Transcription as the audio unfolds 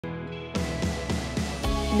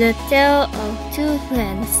The Tale of Two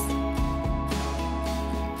Friends.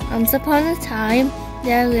 Once upon a time,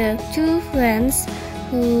 there were two friends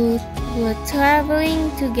who were traveling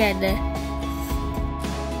together.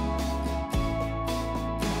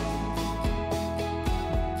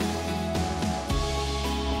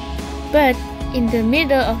 But in the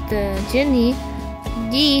middle of the journey,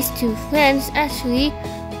 these two friends actually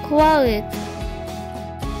quarreled.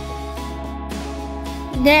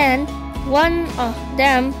 Then one of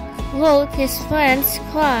them wrote his friend's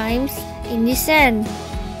crimes in the sand.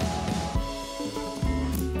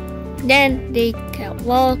 Then they kept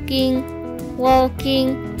walking,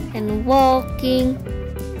 and walking.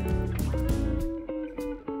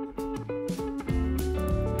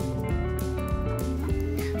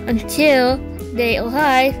 Until they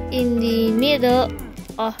arrived in the middle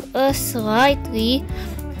of a slightly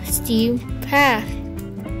steep path.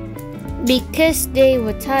 Because they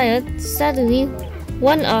were tired, suddenly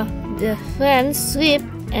one of the friends slipped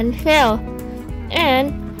and fell,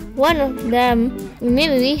 and one of them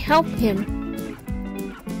immediately helped him.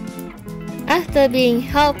 After being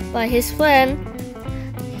helped by his friend,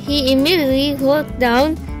 he immediately wrote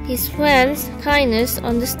down his friend's kindness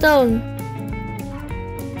on the stone.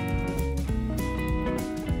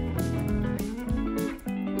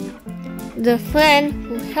 The friend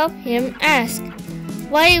who helped him asked,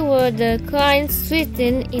 "Why were the crimes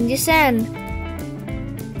written in the sand?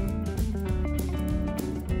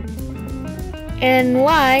 And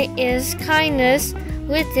why is kindness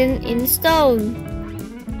written in stone?"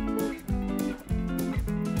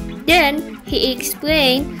 Then he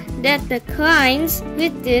explained that the crimes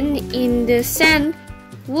written in the sand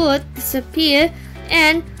would disappear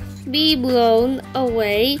and be blown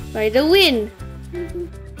away by the wind.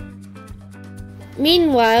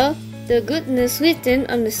 Meanwhile, the goodness written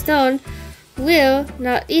on the stone will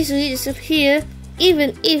not easily disappear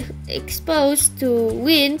even if exposed to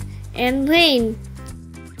wind and rain.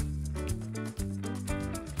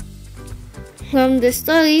 From the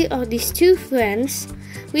story of these two friends,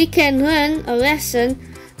 we can learn a lesson: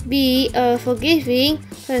 be a forgiving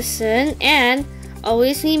person and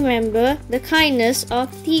always remember the kindness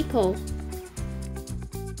of people.